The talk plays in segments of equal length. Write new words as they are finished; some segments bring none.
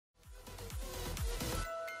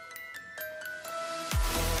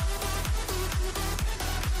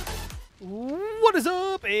What is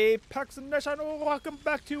up, Apex and welcome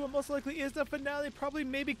back to what most likely is the finale, probably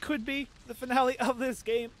maybe could be the finale of this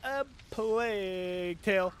game, A Plague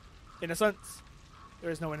Tale. Innocence.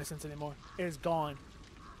 There is no innocence anymore. It is gone.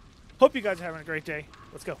 Hope you guys are having a great day.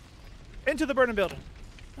 Let's go. Into the burning building.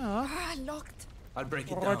 Locked. I'll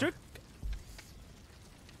break it Roger.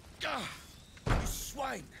 down. You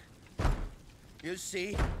swine! You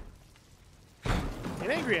see? Get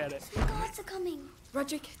angry at it. The guards are coming.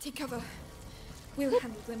 Roderick, take cover. We'll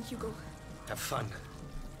handle them, Hugo. Have fun.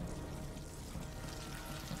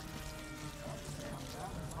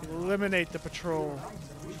 Eliminate the patrol.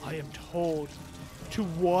 I am told. To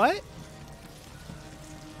what?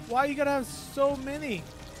 Why you gotta have so many?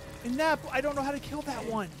 And that, I don't know how to kill that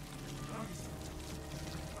one.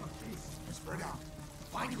 Spread out.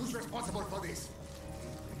 Find who's responsible for this.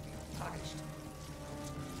 Punished.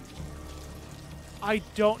 I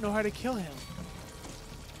don't know how to kill him.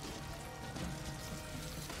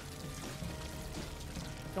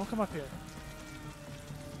 Don't come up here.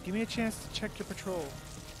 Give me a chance to check your patrol.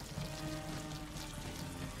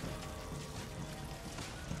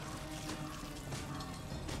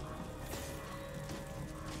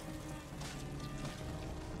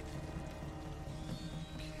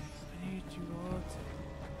 I need you all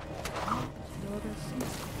to notice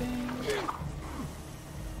something.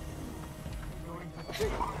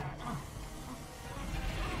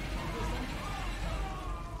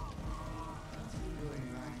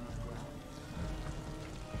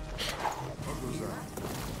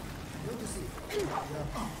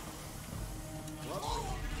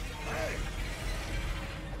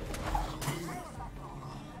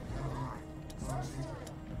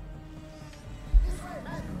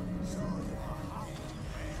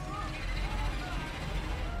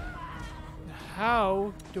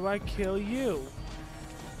 How do I kill you?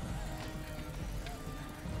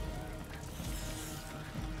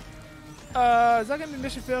 Is that gonna be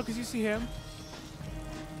mission fail because you see him?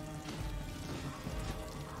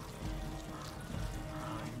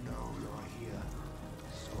 I know you're here.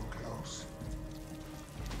 So close.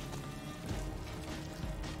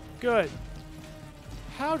 Good.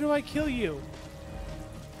 How do I kill you?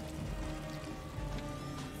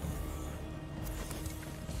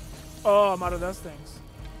 Oh, I'm out of those things.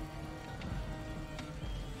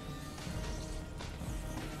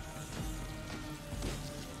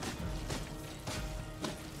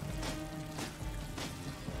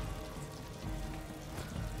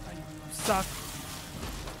 I suck.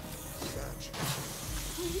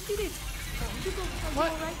 You did it. Hugo, are What?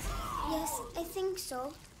 you alright? Yes, I think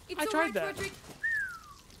so. It's I all tried right, that. Roderick.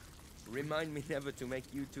 Remind me never to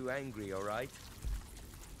make you too angry, alright?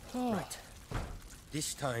 Oh, Right.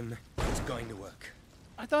 This time, it's going to work.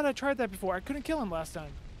 I thought I tried that before. I couldn't kill him last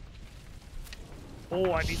time.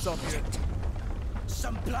 Oh, I need something.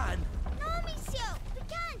 Some plan! No, Amicia! We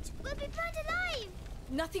can't! We'll be burned alive!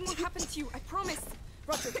 Nothing will happen to you, I promise.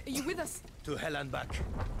 Roderick, are you with us? To hell and back.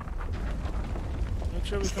 Make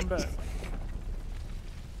sure we come back.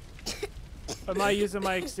 Am I using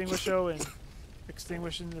my extinguisher and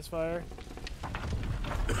extinguishing this fire?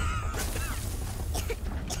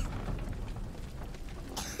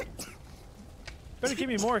 Better give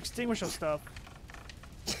me more extinguisher stuff.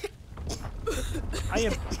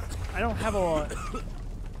 I don't have a lot.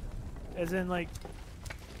 As in, like,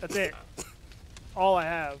 that's it. All I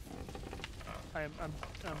have. I'm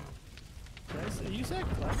did I say, you said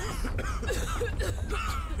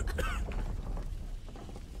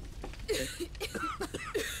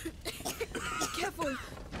Be careful.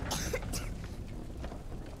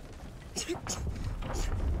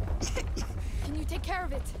 Can you take care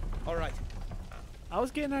of it? Alright. I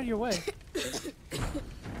was getting out of your way.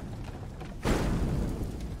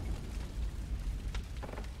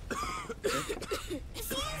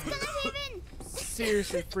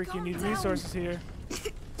 Seriously, freaking need resources here.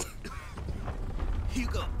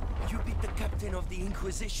 Hugo, you beat the captain of the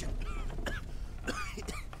Inquisition.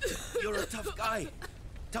 You're a tough guy.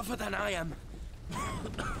 Tougher than I am.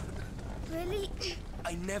 Really?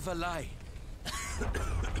 I never lie.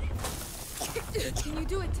 Can you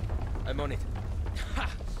do it? I'm on it. Ha!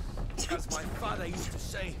 As my father used to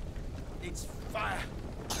say, it's fire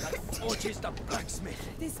that forges the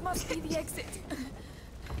blacksmith. This must be the exit.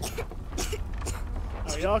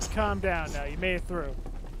 Oh, y'all calm down now. You made it through.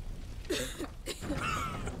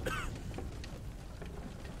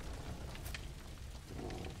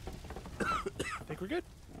 I think we're good.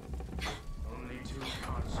 Only 2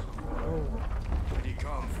 hearts. Oh. Pretty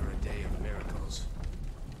calm for a day of miracles.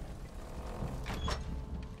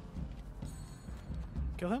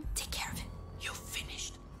 Kill him? Take care of it. You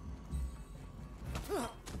finished.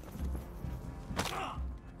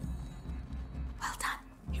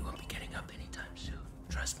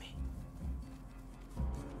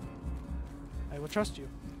 will trust you.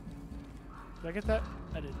 Did I get that?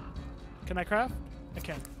 I did. Can I craft? I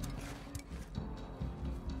can.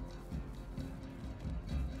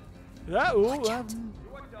 Ooh, You were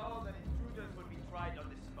told that intruders would be tried on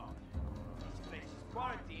the spot. This place is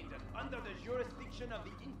quarantined and under the jurisdiction of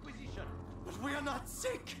the Inquisition. But we are not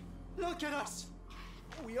sick! Look at us!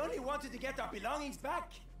 We only wanted to get our belongings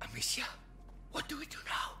back. Amicia, what do we do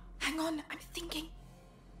now? Hang on, I'm thinking.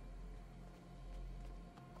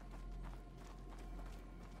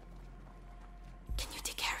 Can you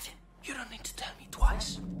take care of him? You don't need to tell me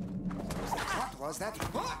twice. What was that?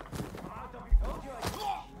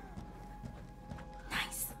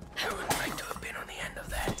 Nice. I would like to have been on the end of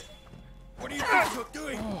that. What are you think you're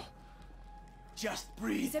doing? Just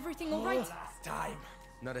breathe. Is everything all right? Last time.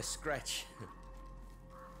 Not a scratch.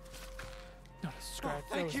 Not a scratch.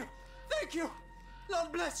 Oh, thank you! Thank you!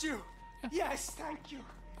 Lord bless you! Yes, thank you.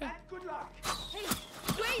 And good luck. Hey,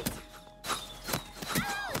 wait!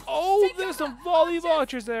 Oh, there's some volley of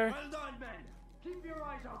archers there. Well done, men. Keep your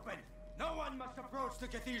eyes open. No one must approach the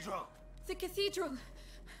cathedral. The cathedral.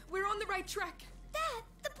 We're on the right track. Dad,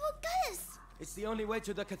 the portcullis! It's the only way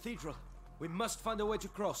to the cathedral. We must find a way to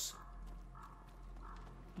cross.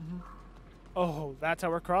 Oh, that's how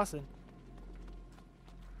we're crossing.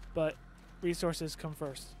 But resources come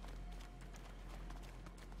first.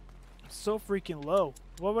 So freaking low.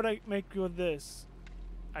 What would I make with this?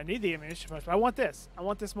 I need the ammunition first, but I want this. I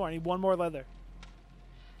want this more. I need one more leather.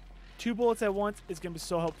 2 bullets at once is going to be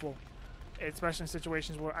so helpful. Especially in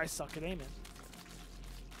situations where I suck at aiming.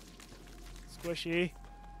 Squishy.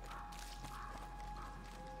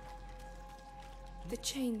 The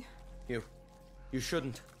chain. You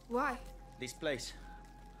shouldn't. Why? This place.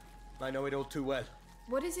 I know it all too well.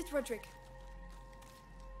 What is it, Roderick?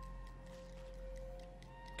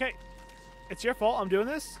 Okay. It's your fault I'm doing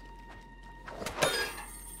this.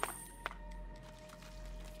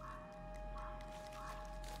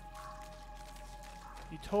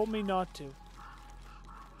 You told me not to.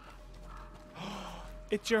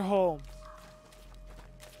 It's your home.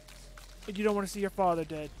 And you don't want to see your father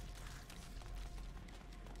dead.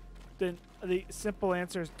 Then the simple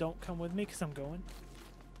answer is don't come with me because I'm going.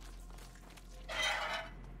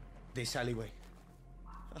 This alleyway.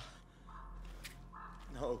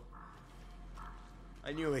 No.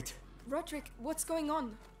 I knew it. Roderick, what's going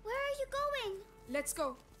on? Where are you going? Let's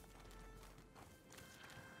go.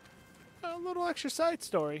 A little extra side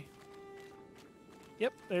story.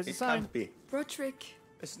 Yep, there's a It sign. can't be. Roderick.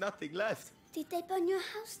 There's nothing left. Did they burn your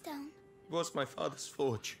house down? It was my father's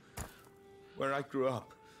forge. Where I grew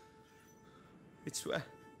up. It's where...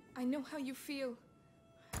 I know how you feel.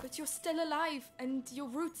 But you're still alive, and your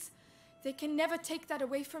roots, they can never take that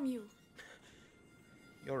away from you.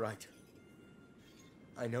 You're right.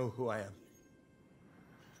 I know who I am.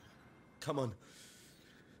 Come on.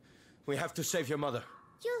 We have to save your mother.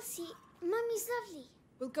 You'll see. Mummy's lovely.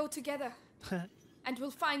 We'll go together. And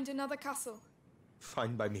we'll find another castle.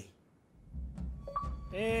 Fine by me.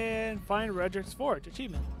 And find Roderick's Forge.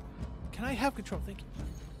 Achievement. Can I have control? Thank you.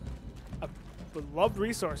 I would love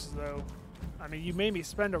resources, though. I mean, you made me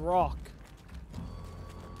spend a rock.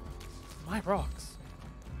 My rocks.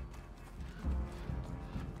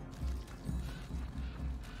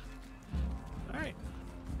 Alright.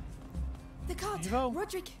 The cart! Here you go.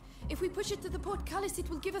 Roderick, if we push it to the portcullis, it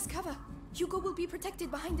will give us cover. Hugo will be protected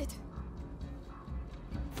behind it.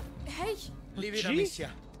 Hey, Leave it, Gee. Amicia.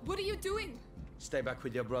 what are you doing? Stay back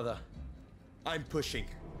with your brother. I'm pushing.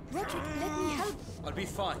 Roderick, let me help. I'll be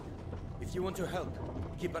fine. If you want to help,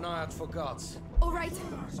 keep an eye out for guards. All right.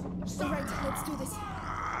 All right, let's do this.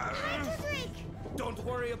 Hi, Roderick! Don't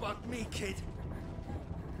worry about me, kid.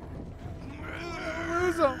 Where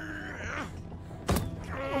is him?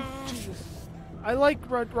 Oh, Jesus. I like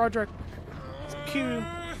Roderick. It's cute.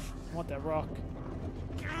 I want that rock.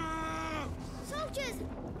 Soldiers!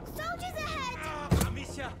 Soldiers ahead!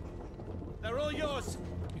 Amicia, they're all yours.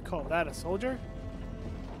 You call that a soldier?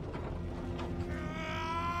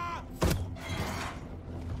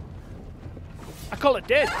 I call it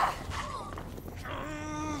dead.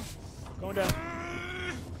 Going down.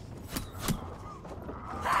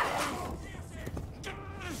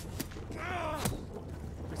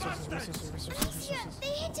 Resources. Amicia, they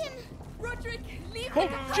hit him! Roderick, leave Oh,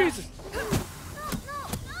 it. Jesus!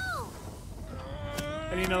 No!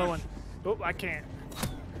 I need another one. Oh, I can't.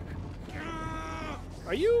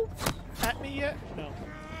 Are you at me yet? No.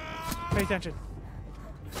 Pay attention.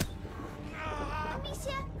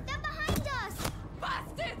 Amicia, they're behind us!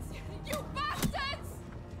 Bastards! You bastards!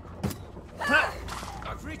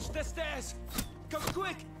 I've reached the stairs. Come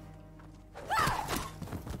quick.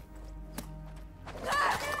 There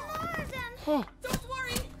are more of them! Oh, Don't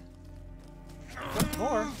worry. what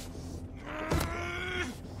more?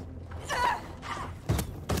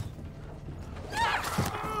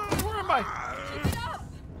 Where am I? Keep it up.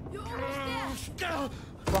 You're almost there.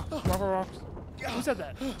 Rocks. Who said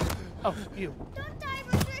that? Oh, you. Don't die,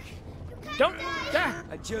 Roderick. You can't Don't die. die.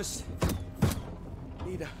 I just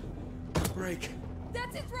need a break.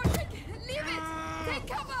 That's it, Roderick. Leave it. Take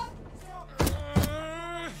cover.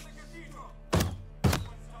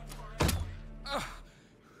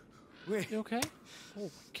 You okay? Oh my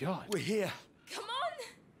God. We're here. Come on.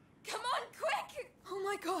 Come on, quick. Oh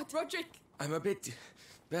my God, Roderick. I'm a bit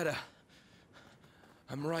better.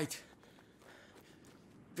 I'm right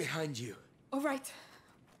behind you. All right.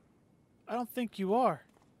 I don't think you are.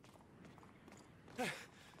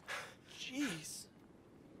 Jeez.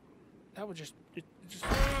 That would just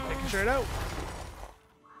making sure it out.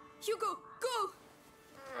 Hugo, go.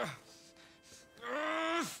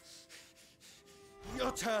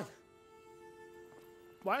 Your turn.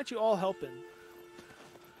 Why aren't you all helping?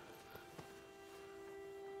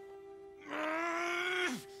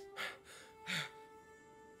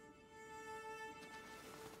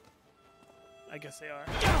 I guess they are.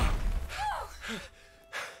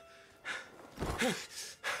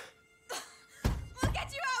 We'll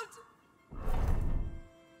get you out.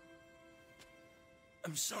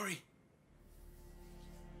 I'm sorry.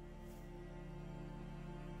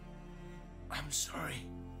 I'm sorry.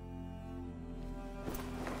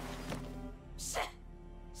 Shit.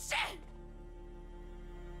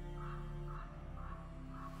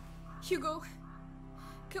 Hugo,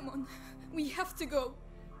 come on. We have to go.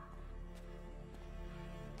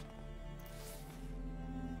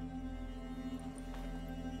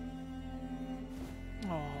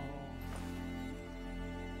 Oh.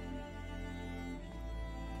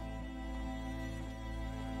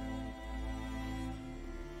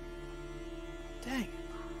 Dang.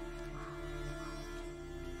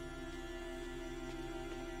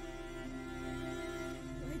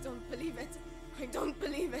 I don't believe it. I don't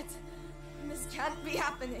believe it. This can't be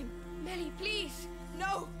happening. Melly, please.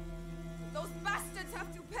 No. Those bastards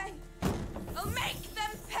have to pay. I'll make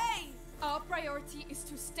them pay. Our priority is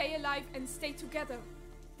to stay alive and stay together.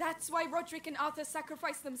 That's why Roderick and Arthur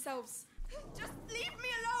sacrificed themselves. Just leave me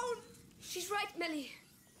alone. She's right, Melly.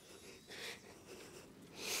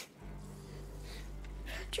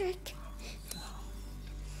 Roderick.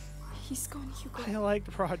 He's gone, Hugo. I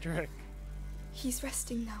like Roderick. He's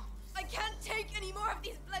resting now. I can't take any more of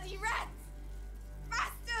these bloody rats!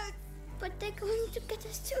 Bastards! But they're going to get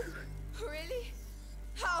us too. Really?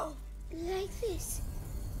 How? Like this.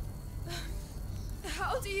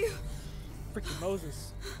 How do you... Freaking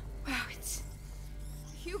Moses. Wow, it's...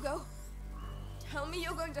 Hugo, tell me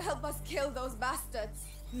you're going to help us kill those bastards.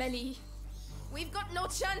 Melly, we've got no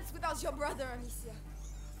chance without your brother, Amicia.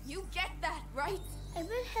 You get that, right? I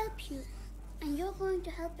will help you. And you're going to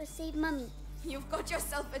help us save Mummy. You've got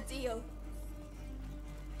yourself a deal.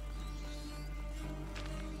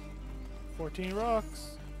 14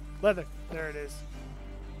 rocks. Leather. There it is.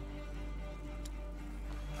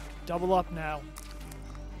 Double up now.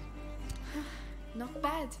 Not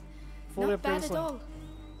bad. Fully Not up to the bad at sling. all.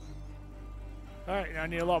 Alright, now I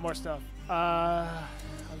need a lot more stuff. I'd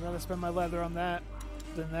rather spend my leather on that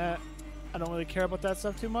than that. I don't really care about that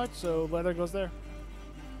stuff too much, so leather goes there.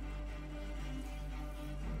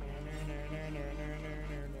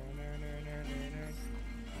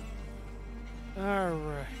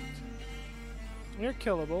 Alright. You're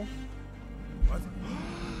killable. What?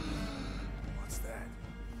 What's that?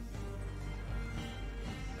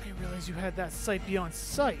 I didn't realize you had that sight beyond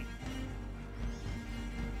sight.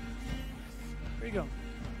 There you go.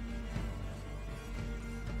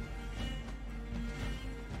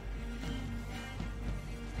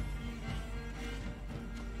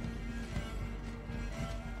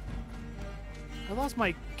 I lost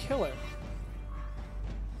my killer.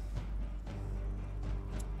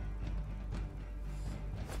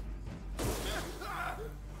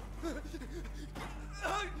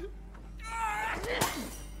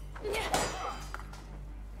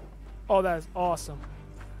 Oh, that is awesome.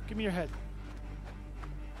 Give me your head.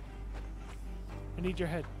 I need your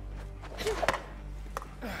head.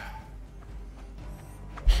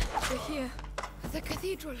 We're here. The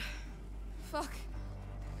cathedral. Fuck.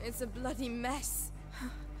 It's a bloody mess.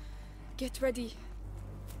 Get ready.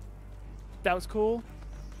 That was cool.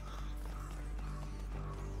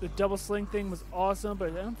 The double sling thing was awesome, but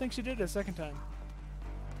I don't think she did it a second time.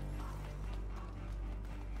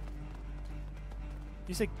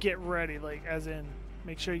 You said get ready, like as in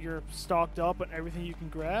make sure you're stocked up on everything you can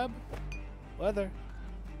grab? Leather.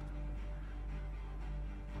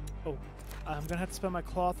 Oh, I'm gonna have to spend my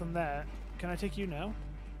cloth on that. Can I take you now?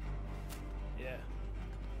 Yeah.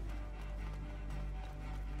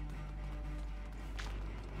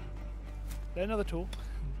 Is that another tool?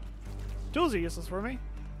 Tools are useless for me.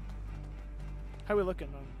 How are we looking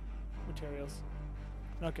on materials?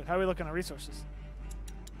 Not good. How are we looking on resources?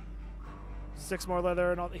 6 more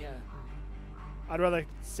leather and all. Yeah. I'd rather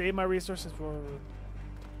save my resources for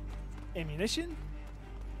ammunition.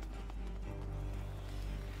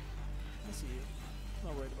 I see you. I'm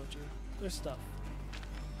not worried about you. There's stuff.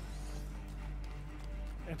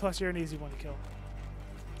 And plus, you're an easy one to kill.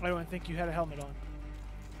 I don't think you had a helmet on.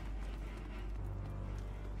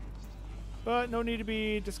 But no need to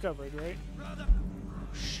be discovered, right?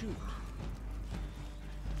 Shoot.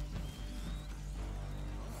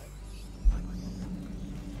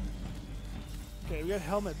 Okay, we got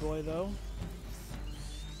Helmet Boy, though.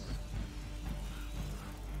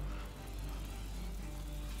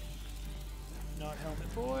 Not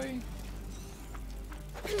Helmet Boy.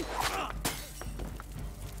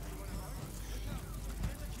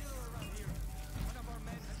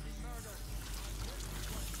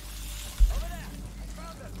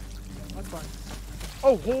 That's fine.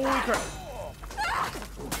 Oh, holy crap!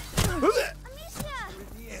 Amicia!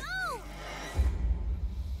 No!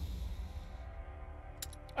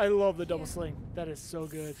 I love the double sling. That is so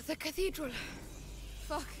good. The cathedral.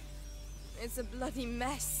 Fuck. It's a bloody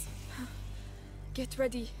mess. Get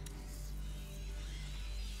ready.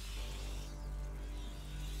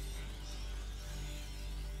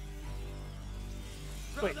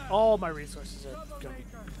 Wait, all my resources are gone.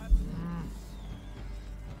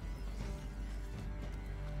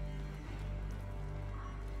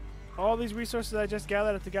 All these resources I just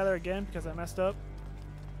gathered have to gather again because I messed up.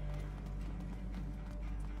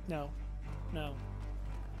 No. No.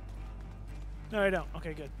 No, I don't.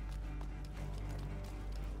 Okay, good.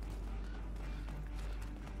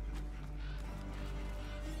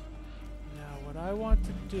 Now, what I want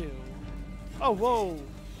to do... Oh, whoa!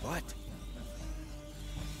 What?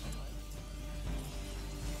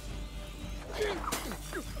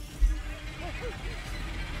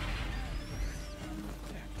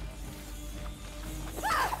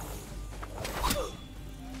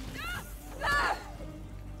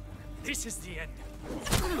 This is the end.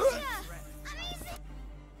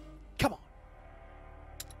 Come on!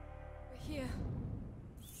 We're here.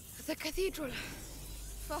 The cathedral.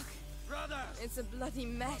 Fuck. Brothers! It's a bloody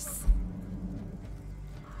mess.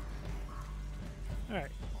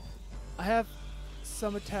 Alright. I have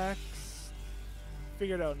some attacks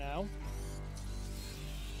figured out now.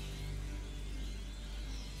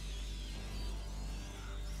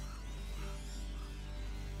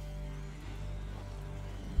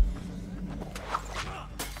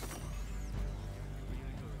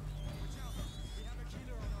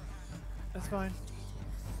 That's fine.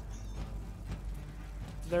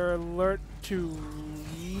 They're alert to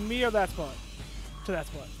me or that spot. To that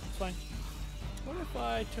spot. It's fine. What if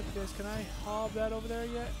I took this? Can I hob that over there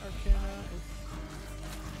yet? Or can I?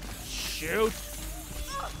 Shoot!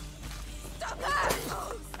 Stop that!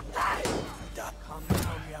 Calm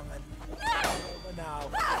down, young'un. Now,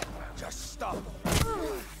 just stop.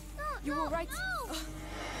 You were right. No!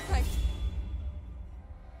 Right.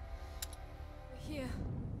 We're here.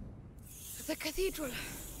 The cathedral.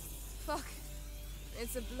 Fuck.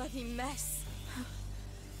 It's a bloody mess.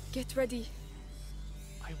 Get ready.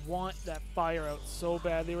 I want that fire out so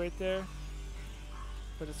badly right there.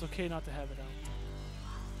 But it's okay not to have it out.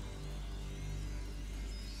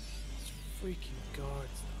 It's freaking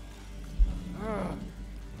guards. Ugh.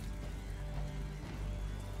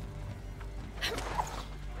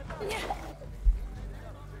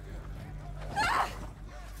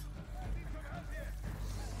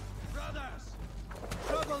 Brothers!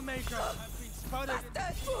 Troublemakers have been spotted.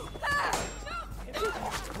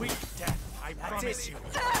 Weak death, I promise you.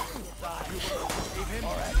 Leave him.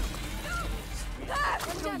 All right.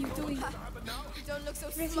 What are you doing? You don't look so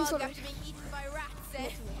smug after being eaten by rats,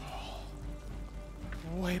 eh?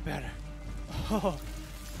 Way better. Oh.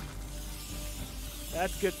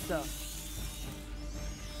 That's good stuff.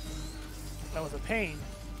 That was a pain.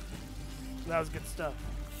 That was good stuff.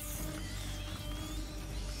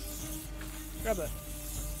 Grab that.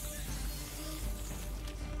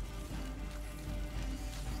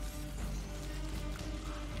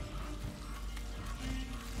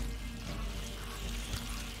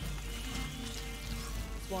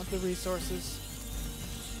 Just want the resources.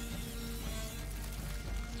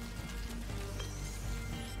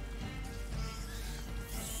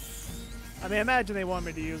 I mean, imagine they want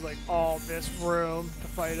me to use like all this room to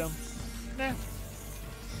fight them. Nah.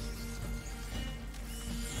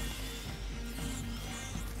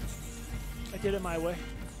 did it my way.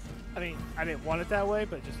 I mean, I didn't want it that way,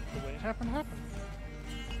 but just the way it happened, happened.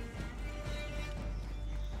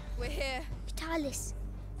 We're here. Vitalis,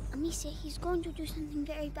 Amicia, he's going to do something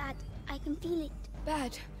very bad. I can feel it.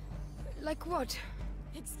 Bad? Like what?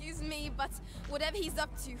 Excuse me, but whatever he's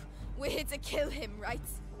up to, we're here to kill him, right?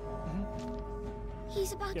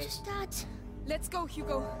 He's about to Yes. start. Let's go,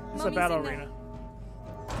 Hugo. It's a Mommy's battle in there. arena.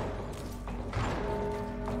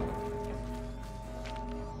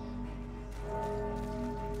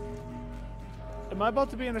 Am I about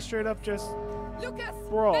to be in a straight up just Lucas!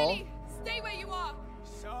 brawl? Melly, stay where you are!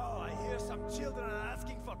 So, I hear some children are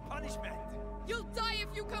asking for punishment. You'll die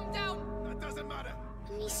if you come down! That doesn't matter.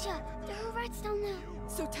 Amicia, there are rats down there.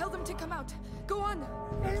 So tell them to come out. Go on!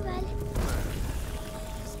 Very well.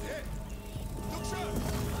 Look, sir!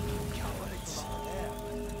 Cowarding from up there.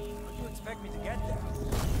 How do you expect me to get there?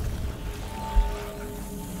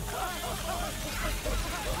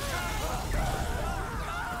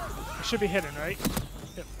 It should be hidden, right?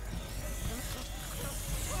 Yep.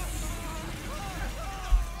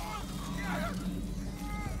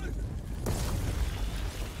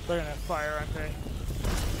 They're gonna fire, aren't they?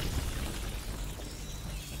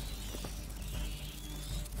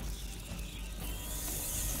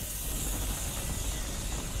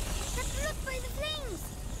 Let's look by the flames.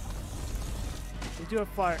 They do have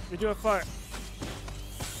fire. They do have fire.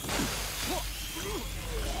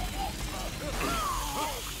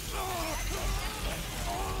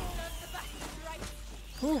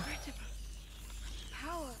 Whew.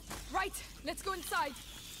 Power! Right! Let's go inside!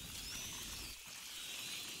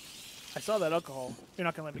 I saw that alcohol. You're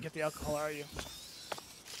not gonna let me get the alcohol, are you?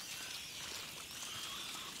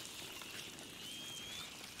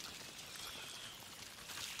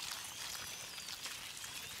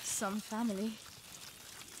 Some family.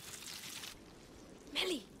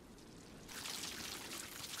 Melly!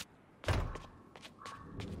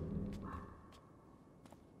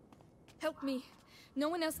 Help me. No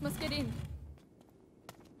one else must get in.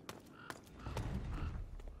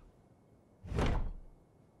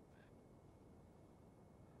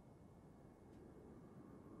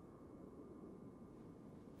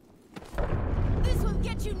 This will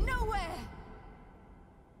get you nowhere!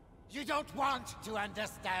 You don't want to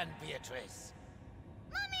understand, Beatrice.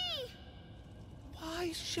 Mommy!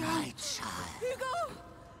 Why shout? My child. Hugo!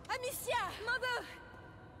 Amicia! Mother!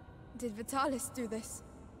 Did Vitalis do this?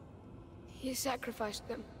 He sacrificed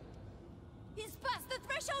them. He's past the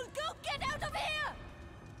threshold! Go get out of here!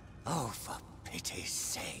 Oh, for pity's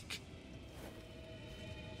sake.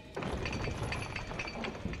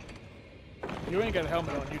 You ain't got a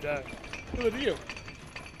helmet on, you die. Who are you?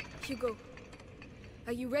 Hugo,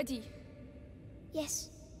 are you ready? Yes,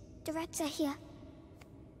 the rats are here.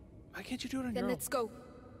 Why can't you do it on Then your own? let's go.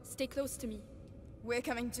 Stay close to me. We're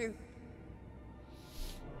coming too.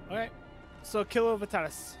 Alright. So kill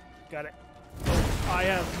Vitalis. Got it. I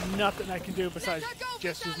have nothing I can do besides Let her go,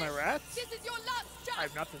 just use my Vitalis! rats. This is your last chance! I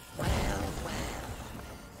have nothing.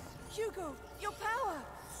 Hugo, your power!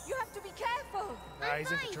 You have to be careful! Nah,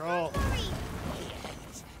 he's in Fine, control. don't worry.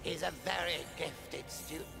 Yes, he's a very gifted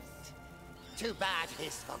student. Too bad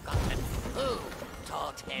he's forgotten who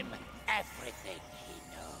taught him everything he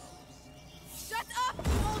knows. Shut up,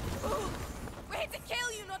 you old fool! We're here to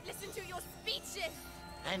kill you, not listen to your speeches!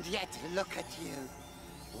 And yet look at you,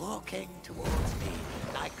 walking towards me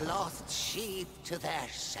like lost sheep to their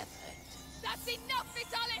shepherd. That's enough,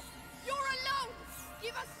 Vitalis! You're alone!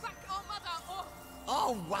 Give us back our mother, or...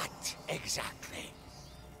 Oh, what exactly?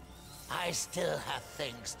 I still have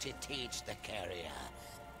things to teach the carrier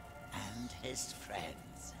and his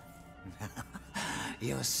friends.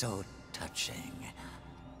 You're so touching.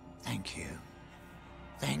 Thank you.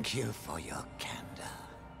 Thank you for your candor.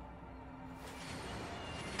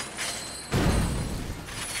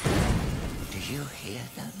 Do you hear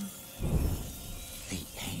them? The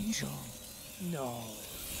angel. No.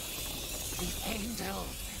 The angel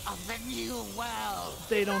of the new world.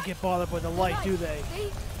 They don't get bothered by the light, do they?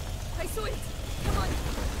 I saw it! Come on!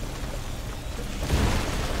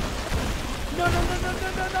 No,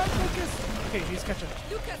 Lucas! Okay, he's catching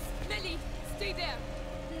up. Lucas! Melly! Stay there!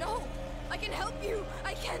 No! I can help you!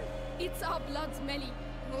 I can! It's our blood, Melly.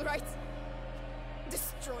 Alright.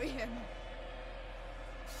 Destroy him.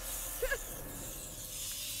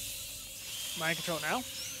 Mind control now?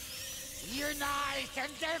 Unite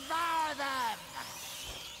and devour them!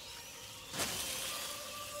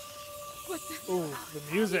 What the... Ooh,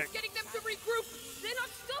 the music. He's getting them to regroup! They're not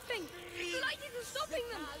stopping! The light isn't stopping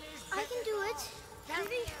them! I can do it.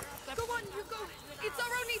 Really? Go on, Hugo. It's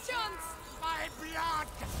our only chance. My blood!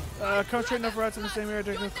 Concentrate enough rats in the same area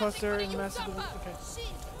to cluster in the massive. Okay.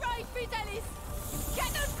 Right, Vitalis. You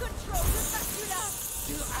cannot control the macula.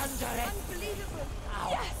 You under it! Unbelievable.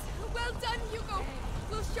 Yes, well done, Hugo.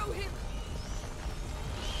 We'll show him.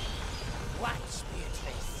 Watch,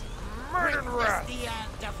 Beatrice. Murder Witness rat! the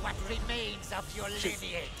end of what remains of your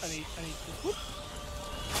lineage. I need whoop.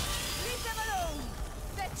 Leave them alone.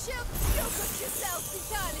 That chip, you got yourself,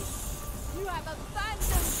 Vitalis. You have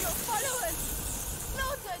abandoned your followers.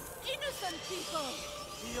 Slaughtered innocent people.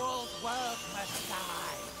 The old world must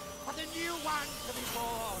die, for the new one to be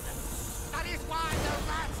born. That is why the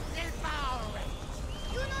rats devour it.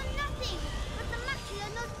 You know nothing, but the macula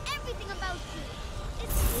knows everything about you.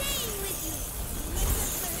 It's playing with you.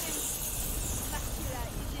 Listen to him. Macula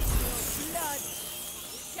is in your blood.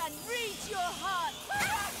 It can reach your heart.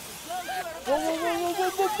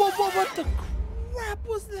 Whoa, what the crap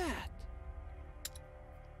was that?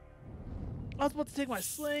 I was about to take my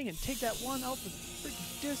sling and take that one out the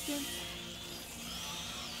freaking distance.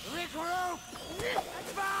 Regroup!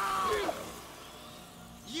 Advance!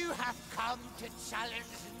 You have come to challenge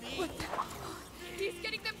me. He's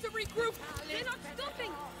getting them to regroup. They're not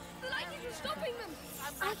stopping. The lightning is stopping them.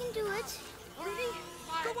 I can do it. Really?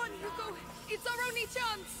 Go on, Hugo. It's our only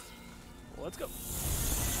chance. Well, let's go.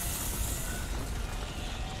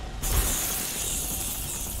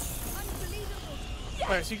 Unbelievable.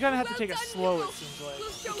 Alright, so you kind of have to Well take it done, slow, Hugo. it seems like. We'll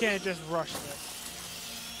You show can't him. just rush this.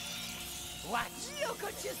 What? Look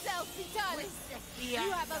at yourself, Vitalis. The You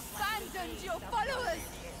end have abandoned your followers.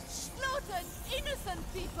 Slaughtered innocent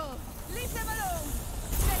people. Leave them alone.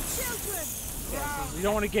 They're children. Yeah, so you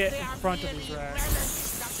don't want to get They in are front of merely these rats.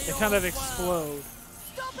 relics of the They kind of old world. explode.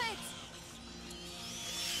 Stop it.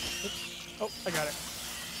 Oops. Oh, I got it.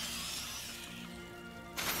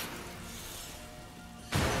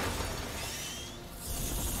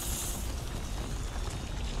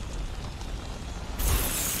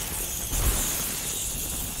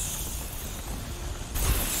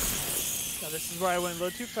 Now this is where I went a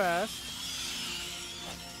little too fast.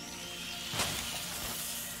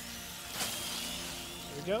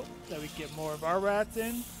 There we go. Then we get more of our rats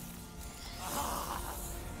in.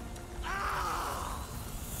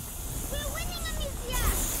 We're winning, Amicia.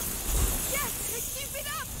 Yes, keep it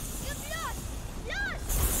up. You've lost. Lost.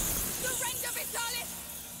 Surrender, Vitalis.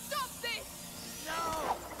 Stop this. No!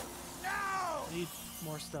 No! Need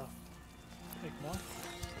more stuff. Make more.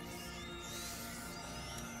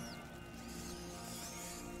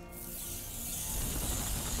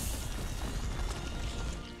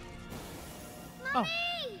 Oh.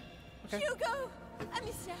 Okay. Hugo!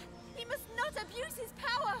 Amicia, he must not abuse his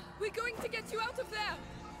power! We're going to get you out of there!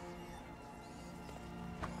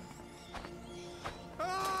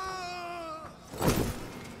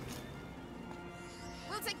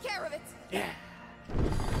 We'll take care of it! Yeah.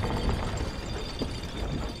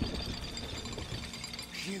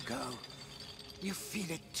 Hugo, you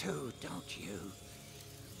feel it too, don't you?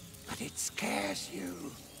 But it scares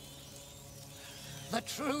you. The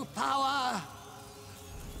true power!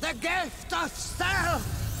 The gift of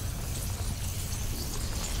self!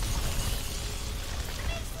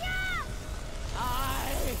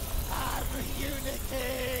 I am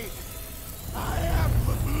unity! I am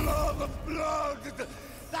the blood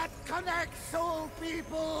that connects all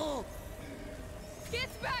people! Get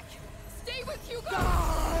back! Stay with Hugo!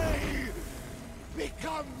 Die!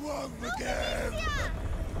 Become one again!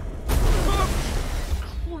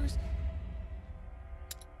 Of course.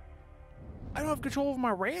 I don't have control over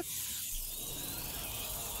my rats.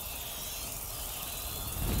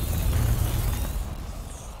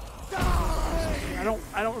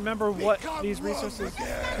 I don't remember what these resources. Oh,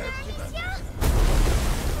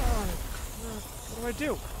 what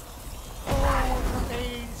do? All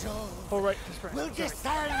angels Oh right, that's right. will Sorry.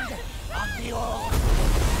 descend on the old.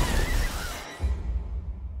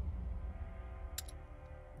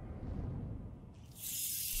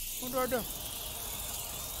 What do I do?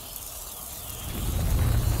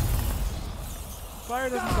 Fire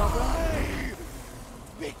doesn't stop them.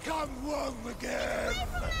 Become one again!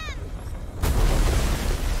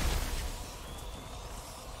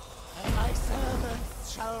 And my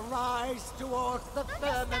servants shall rise towards the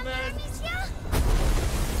firmament.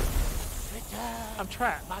 Return, I'm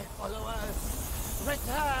trapped. my followers.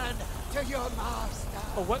 Return to your master.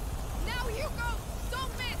 Oh what? Now, Hugo!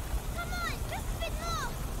 Don't miss! Come on, just a bit more.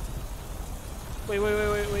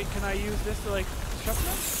 Wait. Can I use this to like shut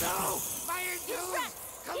them? No! My Hindus! Rats!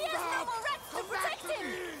 Come He has no back! more rats to Come back protect to him!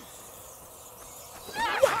 me!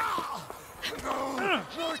 No!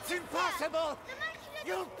 No, it's impossible!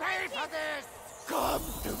 You'll pay for this! Come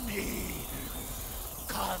to me.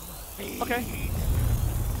 Come feed. Okay.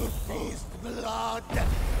 The first blood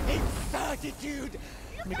in certitude.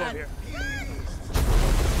 Let me go over here. Peace.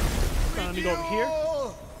 Let me go over here.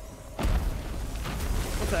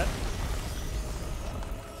 What's that?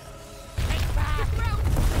 Take back. The ground.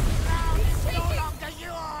 Ground is no shaking. longer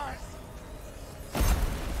yours.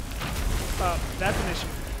 That's an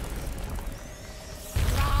issue.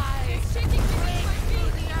 Rise. Shaking beneath my Cling to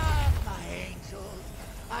feet. the earth, my angels.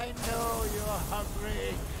 I know you're hungry.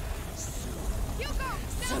 Hugo, now's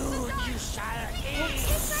the Soon time. you shall Keep eat.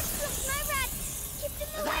 rats off my rats. Keep them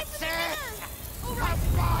away That's from the it. others. All right.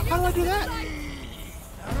 How do I do that?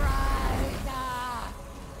 Rise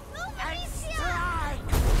No, and Amicia. strike.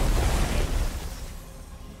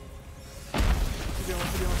 What's he doing?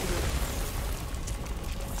 What's he doing? What's he doing?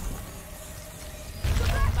 No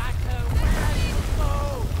matter where you go,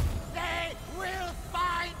 they will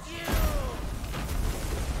find you.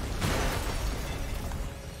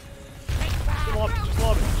 Take back. Just love it. Just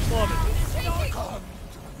love it. Just love it. Shaking. Come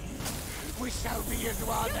to me. We shall be as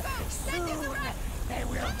one. Soon they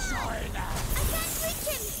will join us. I can't reach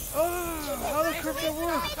him. Oh, how the crap that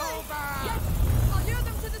work? It's not over. Yes, I'll lure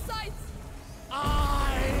them to the sides. I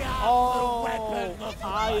am Oh, the weapon of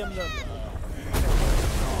I am the.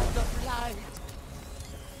 sword of light.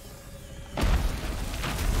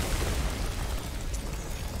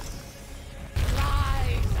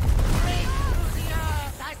 Rise, break through the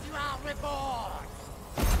earth as you are reborn.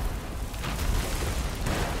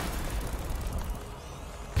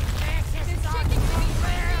 This is not shaking your beneath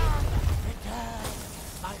my realm. Return,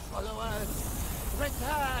 my followers.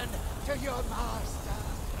 Return to your master.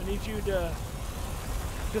 I need you to.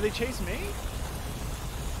 Do they chase me?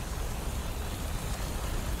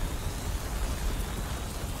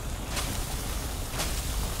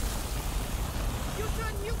 You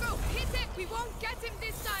turn, Hugo. Hit it. We won't get him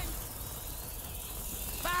this time.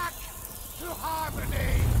 Back to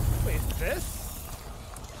harmony. Wait, this?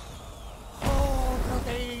 Horde of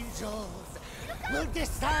angels will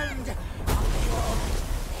descend on your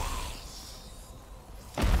flesh.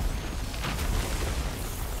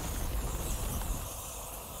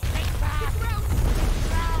 Take back. Ground.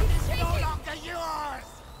 Ground is no shaking. longer yours.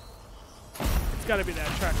 It's gotta be that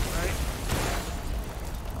track, right?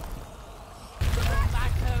 No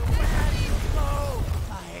matter where you go,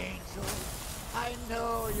 my angels, I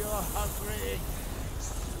know you're hungry.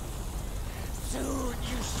 Soon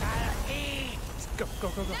you shall eat. Go, go,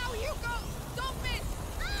 go, go. Now, Hugo. Don't miss.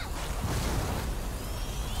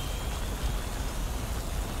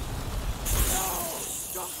 No,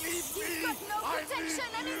 don't leave me. You've got no I protection,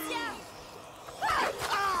 need you. Amicia.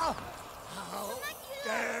 Ah! How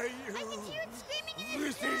dare you! I can hear it screaming in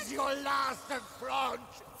his This is your last affront!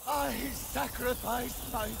 I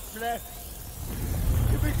sacrificed my flesh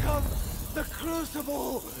to become the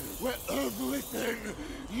crucible where everything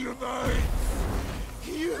unites!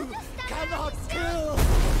 You cannot kill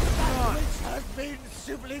that which has been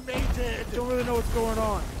sublimated! Don't really know what's going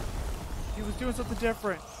on. He was doing something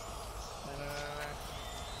different.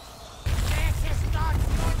 This is not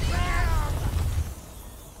your realm!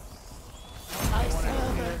 My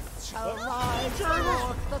servants shall rise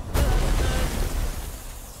toward the firmament!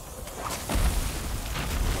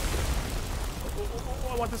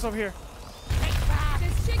 I want this over here. Take back!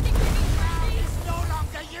 There's shaking beneath my Ground feet. is no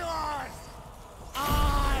longer yours!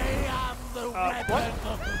 I am the weapon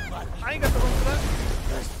what? of the one. I ain't got the room for that.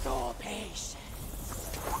 Restore patience.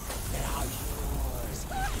 They are yours.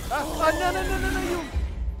 No, you.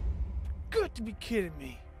 Good to be kidding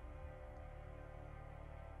me.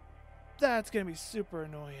 That's gonna be super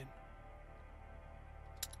annoying.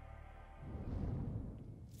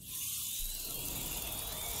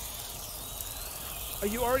 Are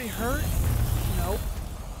you already hurt? Nope.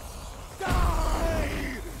 Die!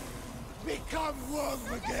 Become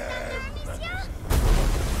one again!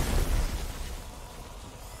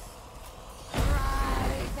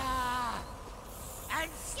 Rise up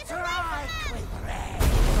and strike with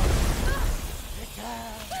rage!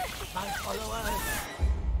 Return, my followers!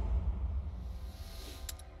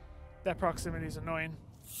 That proximity is annoying.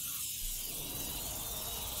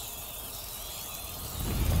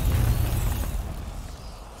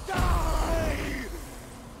 Die!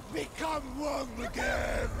 Become one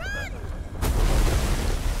again!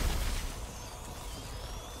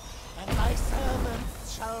 And my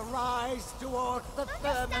servants shall rise towards the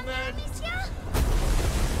firmament!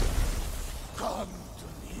 Come to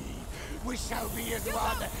me! We shall be as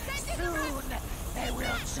one! Soon they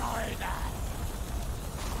will join us!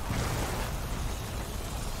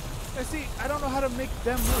 I see, I don't know how to make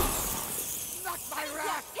them move. Not my my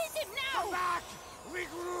rat! Hit him now! Come back!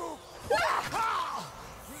 Regroup!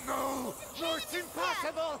 No! No, it's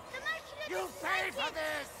impossible! You pay for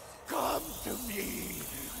this! Come to me!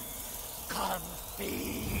 Come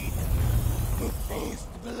feed! Who faced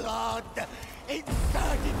blood,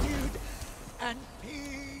 incertitude, and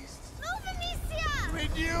peace! Move, Amicia!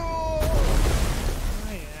 Renew! I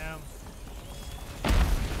am.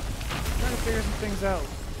 Trying to figure some things out.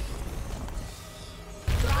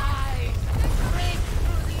 Rise! Break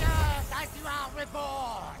through the earth as you are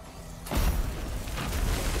reborn!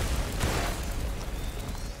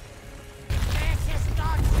 This is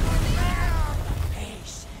not your realm!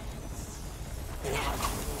 Patience!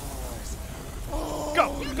 Go!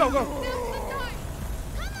 Go! Go! Come on!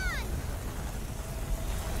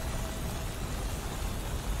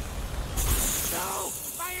 No!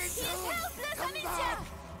 My angel! helpless, Come Amicia! back!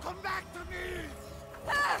 Come back to me!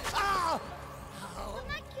 Ah! How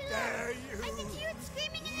Vernacular! dare you! I can hear it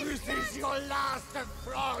screaming in its This is your last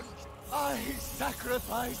affront! I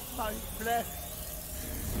sacrificed my flesh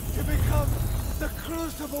to become the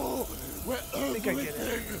crucible where think I get it.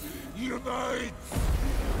 everything unites!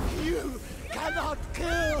 You cannot kill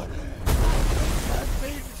that which has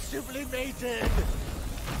been sublimated!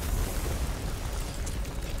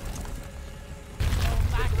 No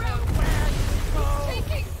matter where you go,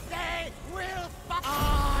 they will fight!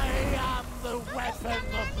 I am the weapon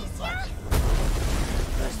of the fight!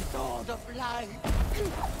 The sword of life!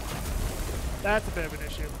 That's a bit of an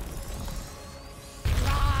issue.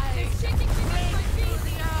 Rise! Shaking me with my Break through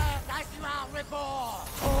feet! the earth as you are reborn!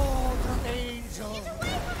 Hordes of angels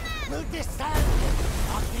will descend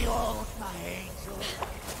on the old, my angel.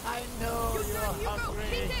 I know you're Hugo, hungry.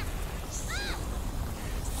 hit him!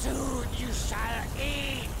 Soon you shall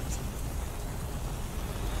eat!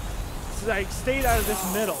 So I stayed out of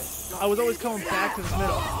this middle. I was always coming back to this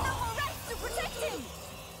middle. No more rats to protect him!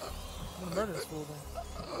 I'm gonna murder this fool then.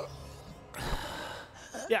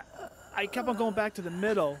 Yeah, I kept on going back to the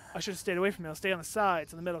middle. I should have stayed away from it. I'll stay on the side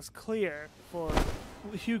so the middle's clear for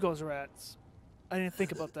Hugo's rats. I didn't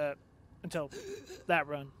think about that until that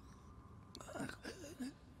run.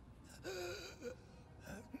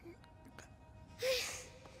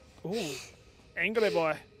 Ooh, angry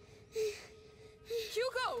boy.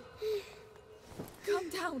 Hugo! Calm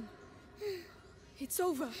down. It's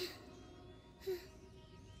over.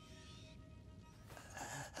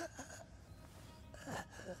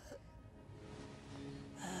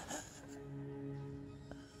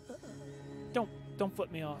 Don't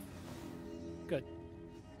flip me off. Good.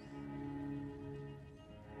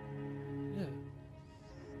 Yeah.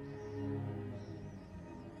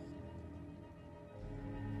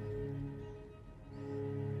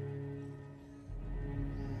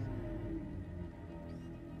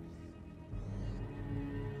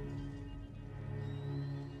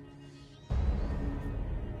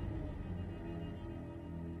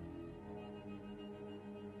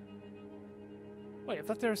 Wait, I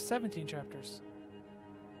thought there were 17 chapters.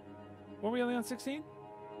 Were we only on 16?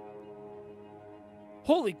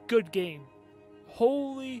 Holy good game.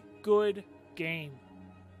 Holy good game.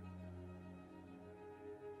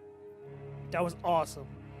 That was awesome.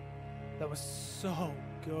 That was so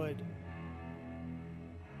good.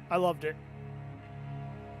 I loved it.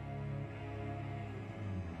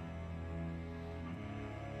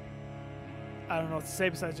 I don't know what to say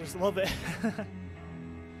besides just love it.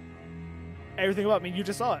 Everything about me, you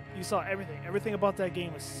just saw it. You saw everything. Everything about that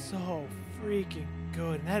game was so freaking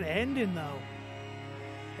good. And that ending, though.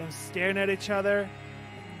 Them staring at each other.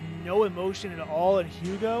 No emotion at all. And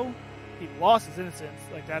Hugo, he lost his innocence.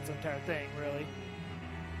 Like, that's the entire thing, really.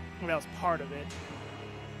 And that was part of it.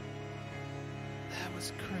 That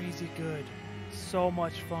was crazy good. So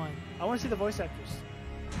much fun. I want to see the voice actors.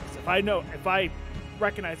 If I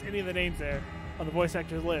recognize any of the names there on the voice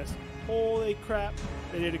actors list, holy crap,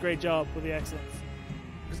 they did a great job with the accents.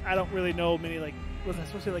 Because I don't really know many, like, was I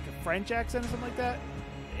supposed to be like a French accent or something like that?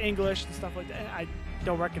 English and stuff like that. I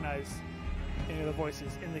don't recognize any of the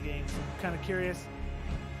voices in the game, so I'm kind of curious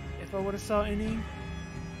if I would have saw any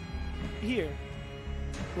here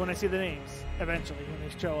when I see the names eventually when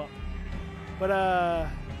they show up. But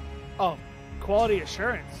oh, quality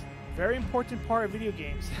assurance, very important part of video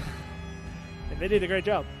games. And they did a great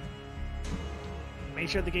job. Make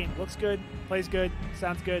sure the game looks good, plays good,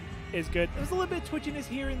 sounds good, is good. There was a little bit of twitchiness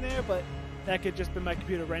here and there, but that could just be my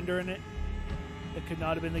computer rendering it. It could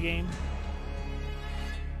not have been the game.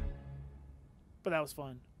 But that was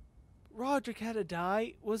fun. Roderick had to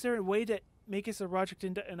die. Was there a way to make it so Roderick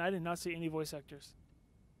didn't die? And I did not see any voice actors.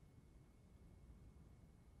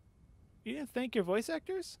 You didn't thank your voice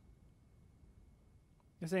actors?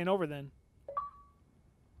 This ain't over then.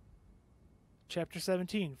 Chapter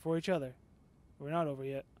 17, for each other. We're not over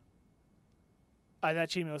yet. That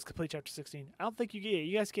achievement was complete chapter 16. I don't think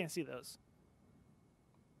you guys can't see those.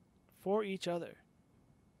 For each other.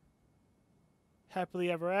 Happily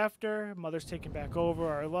ever after. Mother's taking back over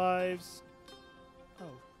our lives. Oh.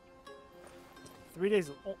 3 days.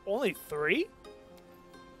 Only 3?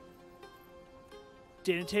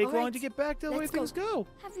 Didn't take All long right, to get back to the way let's things go.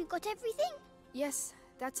 Have we got everything? Yes,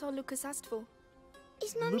 that's all Lucas asked for.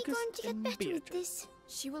 Is Mummy Lucas going to get and better with Beatrice. this?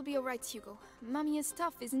 She will be alright, Hugo. Mummy is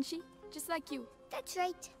tough, isn't she? Just like you. That's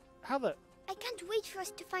right. How the... I can't wait for us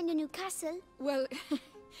to find a new castle. Well,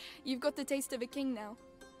 you've got the taste of a king now.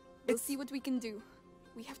 We'll see what we can do.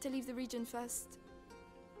 We have to leave the region first.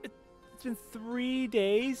 It's been 3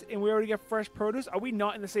 days and we already got fresh produce. Are we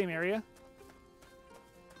not in the same area?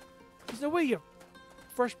 There's no way you have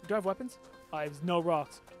fresh... Do I have weapons? I have no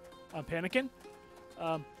rocks. I'm panicking.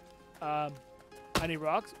 I need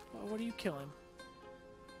rocks. Oh, what are you killing?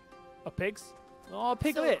 Pigs? Oh,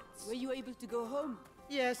 piglets! So, were you able to go home?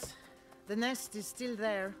 Yes, the nest is still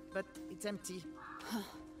there, but it's empty.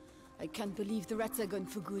 I can't believe the rats are gone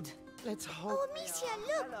for good. Let's hope. Oh, Amicia,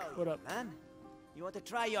 look! What up? Man, you want to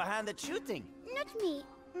try your hand at shooting? Not me.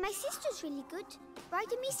 My sister's really good. Right,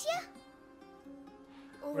 Amicia?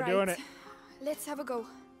 We're doing it. Let's have a go.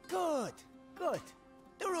 Good, good.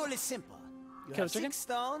 The rule is simple. You Kill have the chicken? 6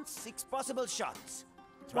 stones, 6 possible shots.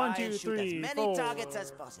 Try 1, 2, and shoot 3, as 4, many targets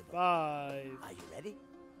as possible. 5. Are you ready?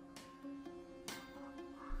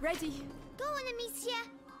 Ready. Go on, Amicia.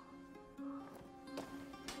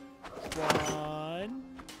 1.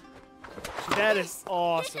 That is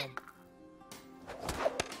awesome.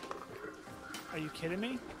 Are you kidding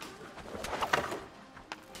me?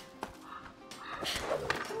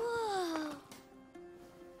 Whoa.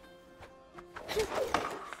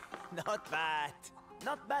 Not bad.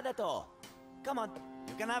 Not bad at all. Come on,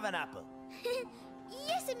 you can have an apple.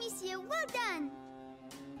 Yes, Amicia, well done.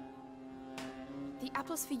 The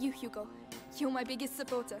apple's for you, Hugo. You're my biggest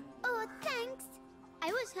supporter. Oh, thanks. I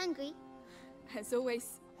was hungry. As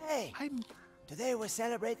always. Hey, today we're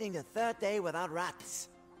celebrating the 3rd day without rats.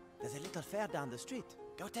 There's a little fair down the street.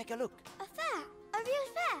 Go take a look. A fair? A real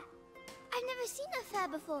fair? I've never seen a fair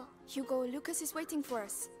before. Hugo, Lucas is waiting for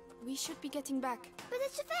us. We should be getting back. But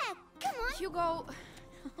it's a fair. Come on. Hugo...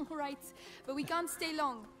 Alright, but we can't stay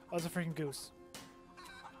long. I was a freaking goose.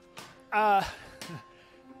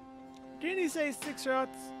 Didn't he say 6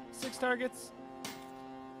 shots, 6 targets?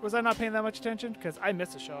 Was I not paying that much attention? Because I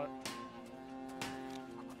missed a shot.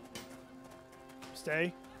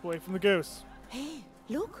 Stay away from the goose. Hey,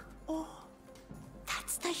 look. Oh,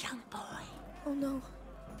 that's the young boy. Oh no.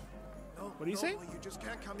 No, What do you say? You just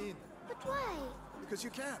can't come in. But why? Because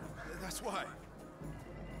you can. That's why.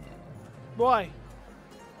 Why?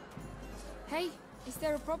 Hey, is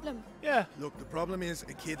there a problem? Yeah. Look, the problem is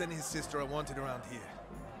a kid and his sister are wanted around here.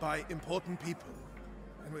 By important people.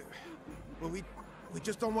 And we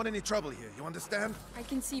just don't want any trouble here, you understand? I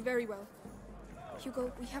can see very well.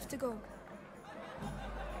 Hugo, we have to go.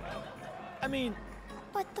 I mean,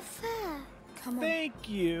 But the fair. Come on. thank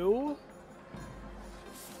you.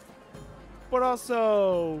 But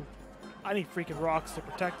also, I need freaking rocks to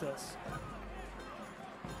protect us.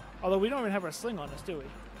 Although we don't even have our sling on us, do we?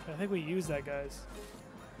 I think we use that, guys.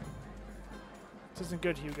 This isn't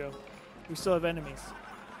good, Hugo. We still have enemies.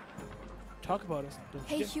 Talk about us. Don't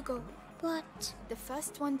Hey, forget. Hugo. What? The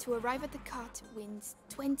first one to arrive at the cart wins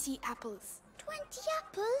 20 apples. 20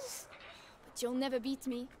 apples? But you'll never beat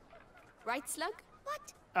me. Right, Slug?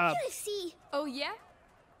 What? Uh, You'll see. Oh, yeah?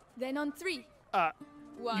 Then on 3. Uh,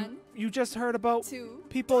 1, you just heard about 2.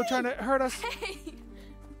 people trying to hurt us? Hey!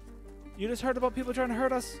 You just heard about people trying to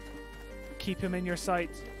hurt us? Keep him in your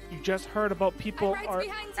sight. You just heard about people I'm right are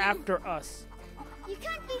behind you. after us. You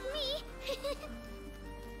can't beat me.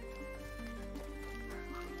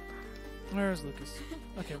 Where's Lucas?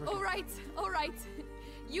 Okay, we're good. All right.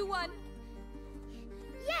 You won.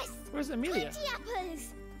 Yes. Where's Amelia? 20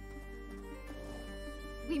 apples.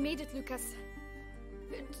 We made it, Lucas.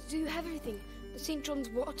 Do you have everything? The St. John's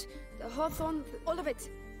wort, the hawthorn, all of it.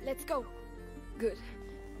 Let's go. Good.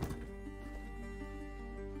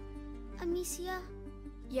 Amicia,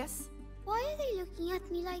 Yes? why are they looking at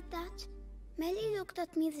me like that? Melly looked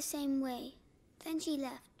at me the same way. Then she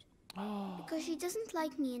left. Oh, Because she doesn't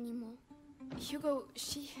like me anymore. Hugo,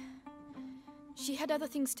 she had other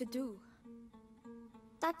things to do.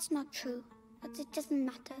 That's not true. But it doesn't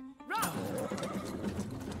matter.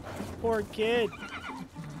 poor kid.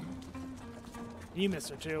 You miss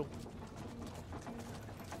her too.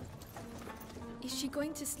 Is she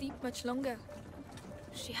going to sleep much longer?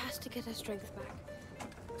 She has to get her strength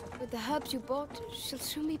back. With the herbs you bought, she'll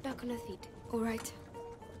soon be back on her feet. All right.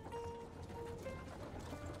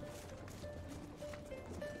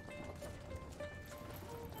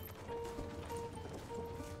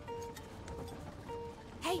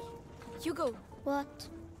 Hey, Hugo. What?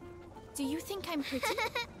 Do you think I'm pretty?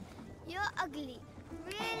 You're ugly.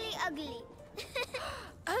 Really ugly.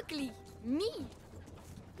 Ugly? Me?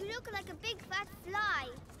 You look like a big fat fly.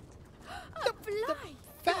 A fly?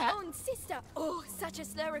 Your own sister. Oh, such a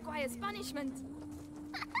slur requires punishment.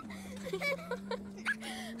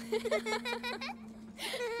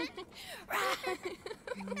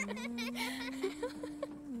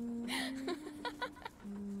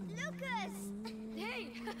 Lucas!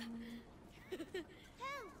 Hey!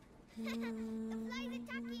 Help! The fly's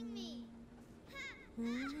attacking me.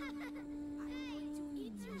 I'm going to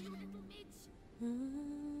eat you, you little bitch.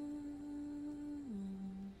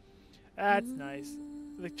 That's nice.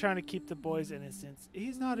 They're trying to keep the boy's innocence.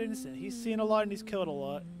 He's not innocent. He's seen a lot and he's killed a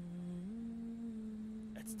lot.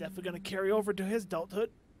 It's definitely going to carry over to his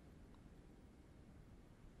adulthood.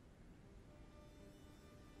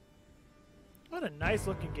 What a nice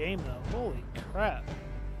looking game though. Holy crap.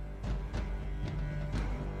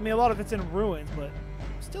 I mean, a lot of it's in ruins, but it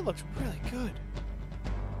still looks really good.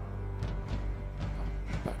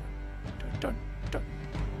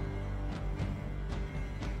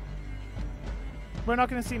 We're not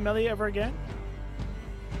going to see Melly ever again?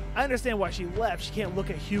 I understand why she left. She can't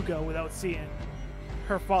look at Hugo without seeing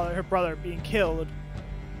her brother being killed,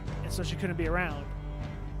 and so she couldn't be around.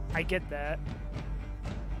 I get that.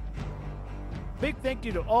 Big thank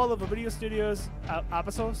you to all of the video studios,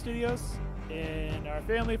 ApexReaper Studios, and our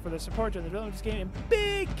family for their support during the development of this game, and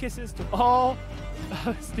big kisses to all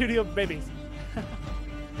studio babies.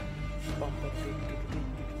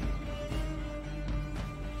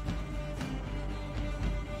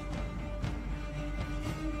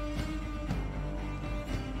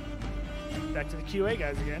 Back to the QA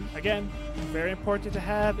guys again. Again, very important to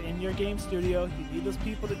have in your game studio. You need those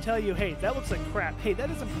people to tell you, hey, that looks like crap. Hey, that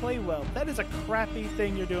doesn't play well. That is a crappy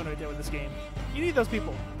thing you're doing right there with this game. You need those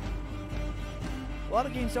people. A lot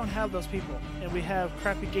of games don't have those people, and we have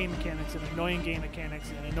crappy game mechanics and annoying game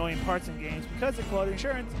mechanics and annoying parts in games because the quality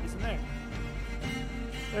assurance isn't there.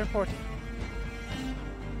 They're important.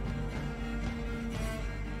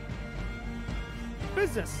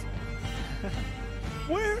 Business.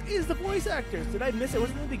 Where is the voice actors? Did I miss it?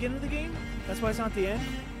 Wasn't it at the beginning of the game? That's why it's not at the end?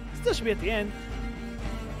 Still should be at the end.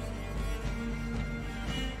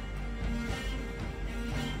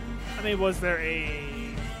 I mean, was there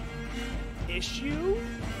a issue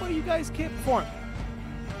why you guys can't perform?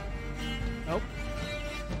 Nope.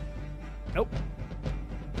 Nope.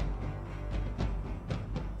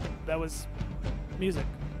 That was music.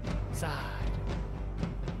 Side.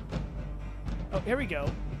 Oh, here we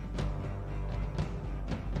go.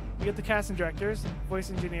 We get the casting directors,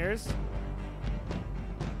 voice engineers.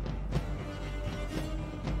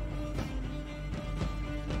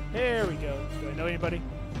 There we go. Do I know anybody?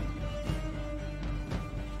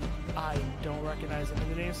 I don't recognize any of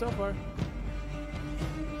the names so far.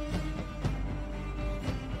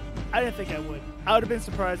 I didn't think I would. I would have been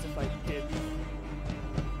surprised if I did.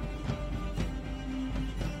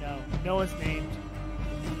 No one's named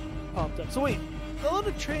popped up. So wait, a lot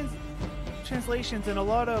of translations and a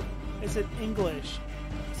lot of English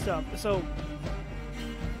stuff. So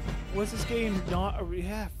was this game not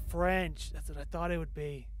French? That's what I thought it would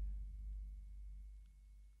be.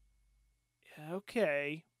 Yeah,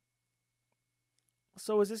 okay.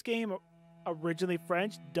 So was this game originally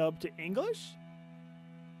French dubbed to English?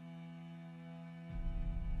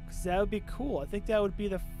 Because that would be cool. I think that would be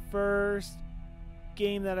the first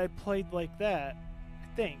game that I played like that,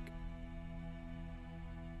 I think.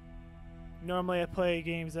 Normally I play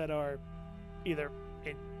games that are either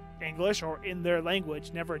in English or in their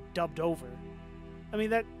language, never dubbed over. I mean,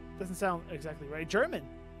 that doesn't sound exactly right. German.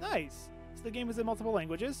 Nice. So the game is in multiple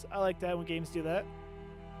languages. I like that when games do that.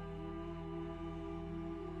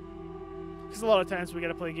 Because a lot of times we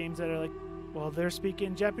gotta play games that are like, well, they're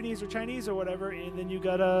speaking Japanese or Chinese or whatever, and then you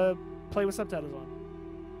gotta play with subtitles on.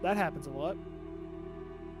 That happens a lot.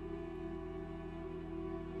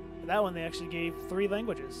 But that one they actually gave 3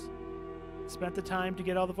 languages. Spent the time to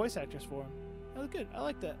get all the voice actors for them. That was good. I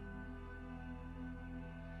like that.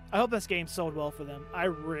 I hope this game sold well for them. I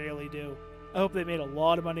really do. I hope they made a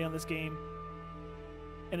lot of money on this game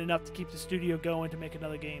and enough to keep the studio going to make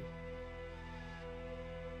another game.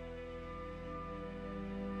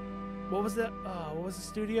 What was that? What was the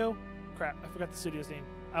studio? Crap, I forgot the studio's name.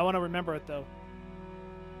 I want to remember it though,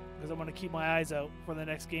 because I want to keep my eyes out for the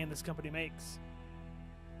next game this company makes.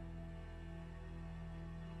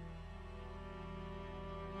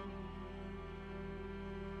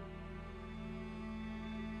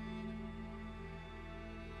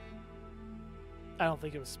 I don't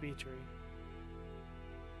think it was speed tree.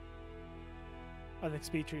 I think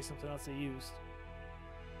speed tree is something else they used.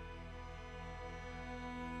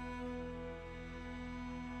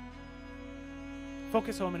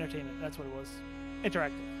 Focus Home Entertainment. That's what it was.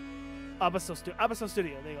 Interactive. Abaso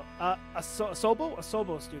Studio. There you go.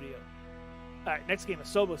 Asobo Studio. Alright, next game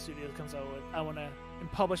Asobo Studio comes out with. I want to...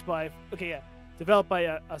 And published by... Okay, yeah. Developed by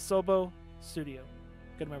Asobo Studio.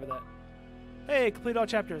 Gotta remember that. Hey, complete all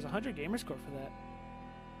chapters. 100 gamer score for that.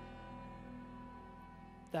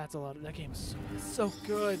 That's a lot. That game is so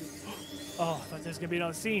good. Oh, I thought there's going to be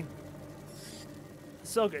another scene.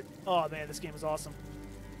 So good. Oh, man, this game is awesome.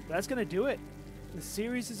 That's going to do it. The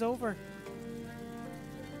series is over.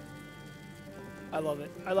 I love it.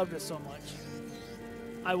 I love this so much.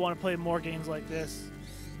 I want to play more games like this.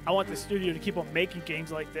 I want the studio to keep on making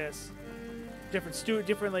games like this.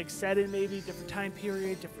 Different like setting, maybe different time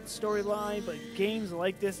period, different storyline, but games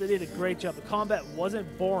like this, they did a great job. The combat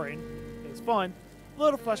wasn't boring. It was fun. A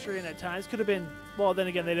little frustrating at times. Could have been, well, then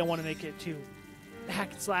again, they didn't want to make it too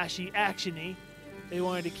hack and slashy, actiony. They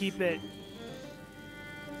wanted to keep it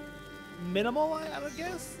minimal, I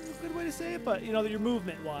guess is a good way to say it. But, you know, your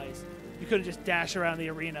movement-wise, you couldn't just dash around the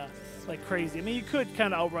arena like crazy. I mean, you could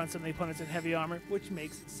kind of outrun some of the opponents in heavy armor, which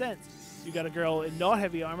makes sense. You got a girl in not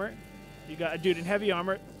heavy armor. You got a dude in heavy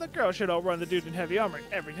armor. The girl should outrun the dude in heavy armor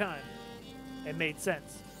every time. It made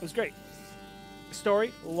sense. It was great.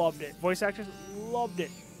 Story, loved it. Voice actors, loved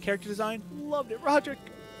it. Character design, loved it. Roderick,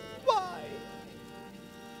 why?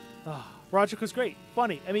 Oh, Roderick was great.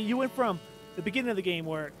 Funny. I mean, you went from the beginning of the game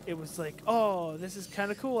where it was like, oh, this is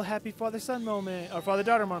kind of cool. Happy father-son moment. Or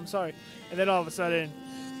father-daughter moment, sorry. And then all of a sudden,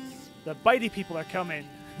 the bitey people are coming.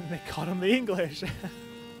 And they caught him the English.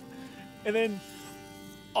 And then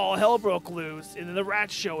all hell broke loose, and then the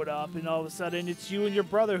rats showed up, and all of a sudden it's you and your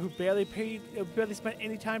brother who barely spent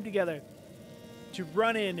any time together to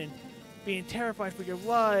run in and being terrified for your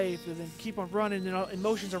life, and then keep on running, and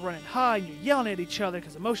emotions are running high, and you're yelling at each other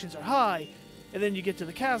because emotions are high, and then you get to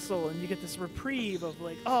the castle, and you get this reprieve of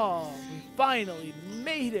like, oh, we finally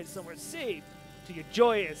made it somewhere safe, so you're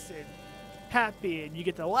joyous and happy, and you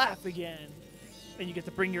get to laugh again, and you get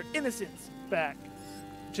to bring your innocence back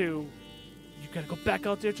to... You gotta go back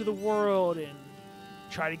out there to the world and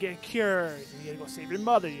try to get cured. And you gotta go save your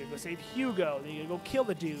mother. You gotta go save Hugo. Then you gotta go kill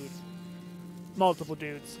the dude. Multiple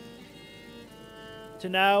dudes. To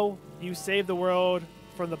now, you save the world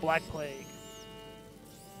from the Black Plague.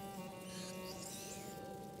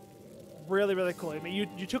 Really, really cool. I mean,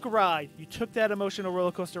 you took a ride. You took that emotional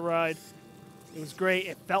roller coaster ride. It was great.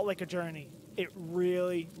 It felt like a journey. It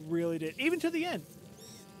really, really did. Even to the end.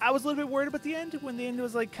 I was a little bit worried about the end. When the end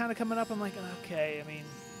was like kind of coming up, I'm like, okay, I mean,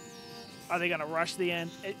 are they going to rush the end?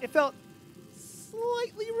 It felt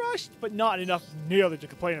slightly rushed, but not enough nearly to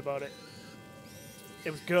complain about it. It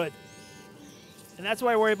was good. And that's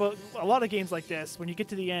why I worry about a lot of games like this. When you get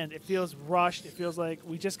to the end, it feels rushed. It feels like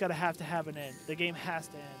we just got to have an end. The game has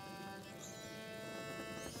to end.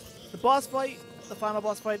 The boss fight, the final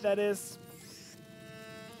boss fight, that is,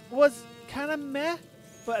 was kind of meh.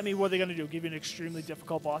 But, I mean, what are they going to do? Give you an extremely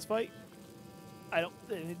difficult boss fight?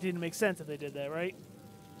 It didn't make sense if they did that, right?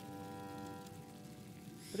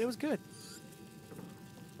 But it was good.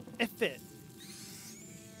 It fit.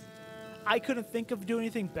 I couldn't think of doing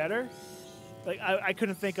anything better. Like, I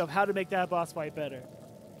couldn't think of how to make that boss fight better.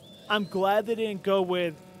 I'm glad they didn't go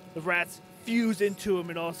with the rats fuse into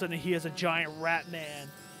him and all of a sudden he has a giant rat man.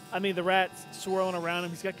 I mean, the rat's swirling around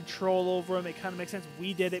him. He's got control over him. It kind of makes sense.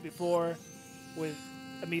 We did it before with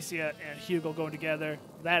Amicia and Hugo going together.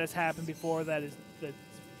 That has happened before.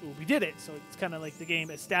 We did it, so it's kind of like the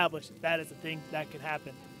game established that is a thing that can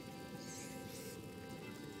happen.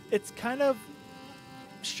 It's kind of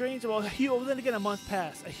strange. Well, then again, a month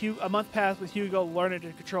passed. A month passed with Hugo learning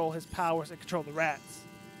to control his powers and control the rats.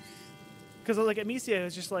 Because like Amicia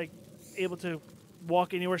is just like able to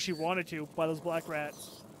walk anywhere she wanted to by those black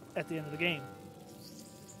rats at the end of the game.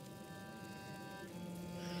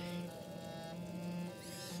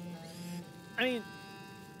 I mean,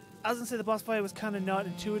 I was going to say the boss fight was kind of not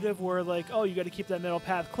intuitive where like, oh, you got to keep that middle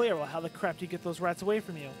path clear. Well, how the crap do you get those rats away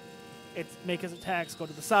from you? It's make his attacks go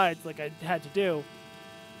to the sides like I had to do.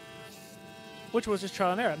 Which was just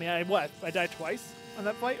trial and error. I mean, I died twice on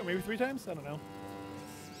that fight? Or maybe 3 times? I don't know.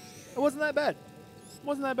 It wasn't that bad. It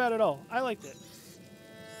wasn't that bad at all. I liked it.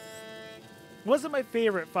 Wasn't my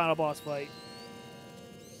favorite final boss fight.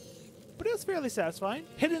 But it was fairly satisfying.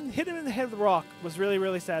 Hit him in the head with the rock was really,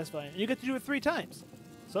 really satisfying. And you get to do it 3 times.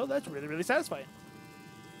 So that's really, really satisfying.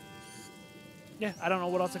 Yeah, I don't know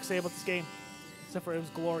what else I can say about this game. Except for it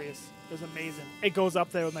was glorious. It was amazing. It goes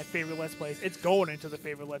up there with my favorite Let's Plays. It's going into the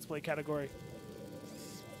favorite Let's Play category.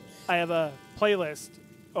 I have a playlist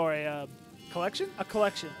or a collection? A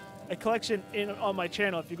collection on my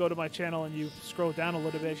channel. If you go to my channel and you scroll down a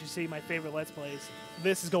little bit, you see my favorite Let's Plays.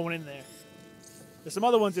 This is going in there. There's some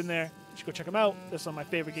other ones in there. You should go check them out. They're some of my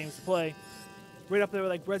favorite games to play. Right up there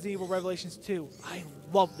with like Resident Evil Revelations 2. I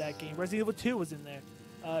love that game. Resident Evil 2 was in there.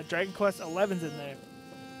 Dragon Quest 11's in there.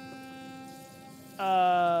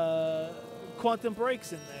 Quantum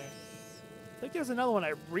Break's in there. I think there's another one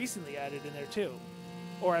I recently added in there too.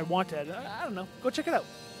 Or I want to add. I don't know. Go check it out.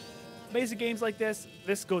 Amazing games like this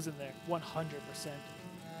goes in there. 100%.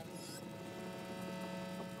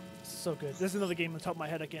 So good. There's another game on the top of my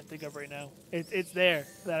head I can't think of right now. It's there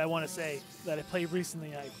that I want to say that I played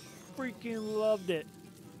recently. I freaking loved it.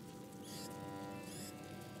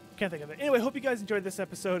 Can't think of it. Anyway, hope you guys enjoyed this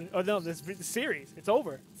episode. Oh no, this series. It's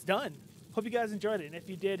over. It's done. Hope you guys enjoyed it. And if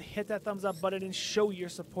you did, hit that thumbs up button and show your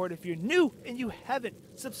support. If you're new and you haven't,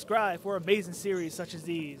 subscribe for amazing series such as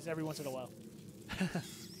these every once in a while.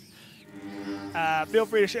 Feel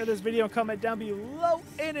free to share this video and comment down below.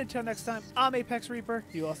 And until next time, I'm ApexReaper.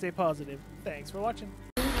 You all stay positive. Thanks for watching.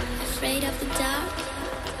 Afraid of the dark?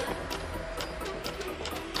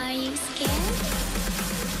 Are you scared?